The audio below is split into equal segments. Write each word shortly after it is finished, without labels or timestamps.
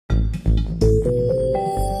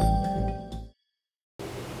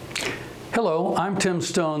Hello, I'm Tim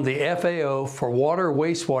Stone, the FAO for Water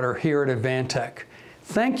Wastewater here at Advantech.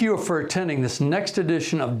 Thank you for attending this next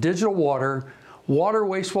edition of Digital Water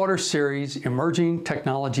Wastewater Series Emerging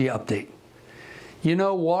Technology Update. You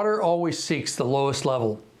know, water always seeks the lowest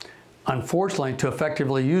level. Unfortunately, to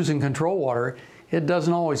effectively use and control water, it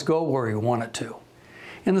doesn't always go where you want it to.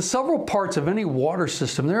 In the several parts of any water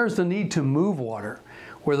system, there is the need to move water,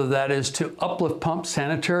 whether that is to uplift pump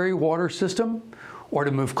sanitary water system, or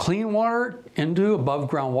to move clean water into above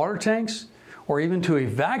ground water tanks, or even to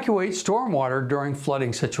evacuate stormwater during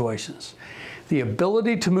flooding situations. The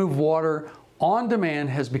ability to move water on demand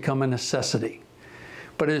has become a necessity.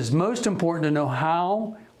 But it is most important to know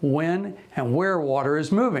how, when, and where water is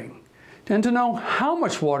moving, and to know how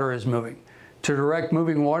much water is moving, to direct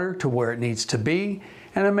moving water to where it needs to be,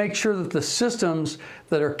 and to make sure that the systems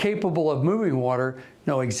that are capable of moving water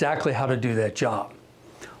know exactly how to do that job.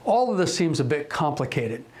 All of this seems a bit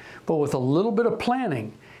complicated, but with a little bit of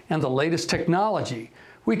planning and the latest technology,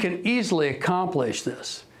 we can easily accomplish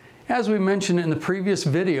this. As we mentioned in the previous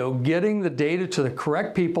video, getting the data to the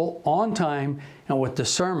correct people on time and with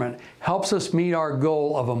discernment helps us meet our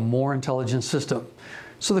goal of a more intelligent system.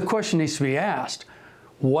 So the question needs to be asked,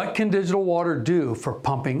 what can digital water do for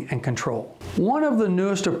pumping and control? One of the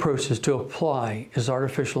newest approaches to apply is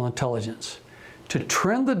artificial intelligence, to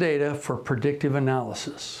trend the data for predictive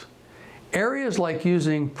analysis. Areas like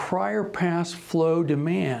using prior past flow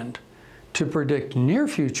demand to predict near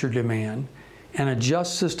future demand and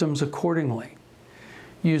adjust systems accordingly.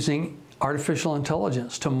 Using artificial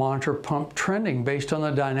intelligence to monitor pump trending based on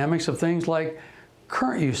the dynamics of things like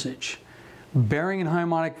current usage, bearing and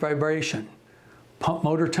harmonic vibration, pump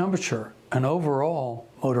motor temperature, and overall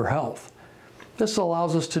motor health. This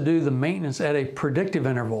allows us to do the maintenance at a predictive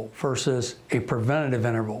interval versus a preventative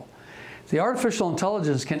interval. The artificial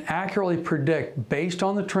intelligence can accurately predict, based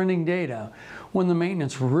on the trending data, when the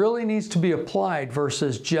maintenance really needs to be applied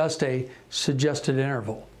versus just a suggested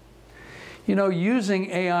interval. You know, using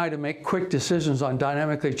AI to make quick decisions on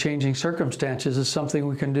dynamically changing circumstances is something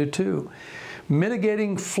we can do too.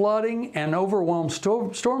 Mitigating flooding and overwhelmed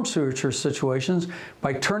storm sewer situations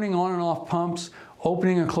by turning on and off pumps,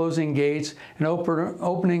 opening and closing gates, and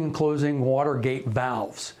opening and closing water gate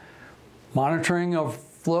valves. Monitoring of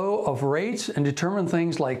flow of rates and determine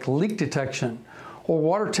things like leak detection or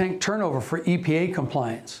water tank turnover for EPA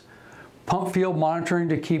compliance. Pump field monitoring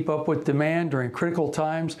to keep up with demand during critical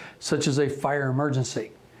times such as a fire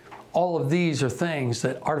emergency. All of these are things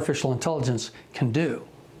that artificial intelligence can do.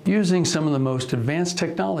 Using some of the most advanced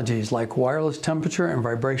technologies like wireless temperature and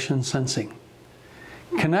vibration sensing.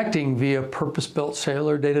 Connecting via purpose-built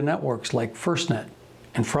cellular data networks like FirstNet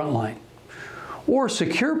and Frontline, or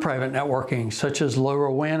secure private networking such as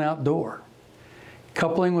LoRaWAN Outdoor.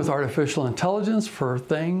 Coupling with artificial intelligence for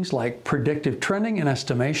things like predictive trending and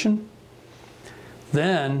estimation.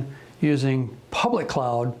 Then using public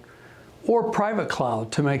cloud or private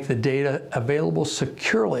cloud to make the data available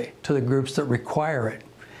securely to the groups that require it,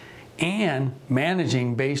 and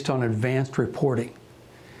managing based on advanced reporting.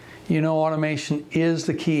 You know, automation is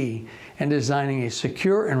the key, and designing a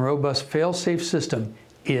secure and robust fail-safe system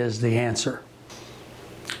is the answer.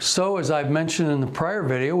 So, as I've mentioned in the prior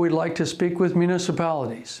video, we'd like to speak with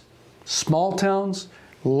municipalities, small towns,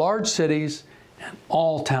 large cities, and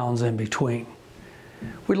all towns in between.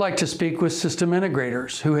 We'd like to speak with system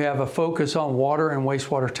integrators who have a focus on water and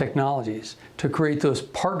wastewater technologies to create those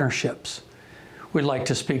partnerships. We'd like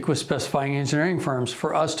to speak with specifying engineering firms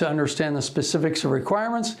for us to understand the specifics of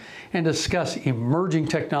requirements and discuss emerging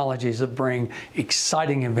technologies that bring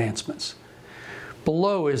exciting advancements.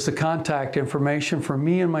 Below is the contact information for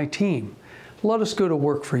me and my team. Let us go to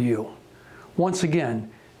work for you. Once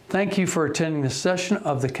again, thank you for attending this session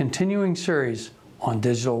of the continuing series on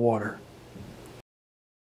digital water.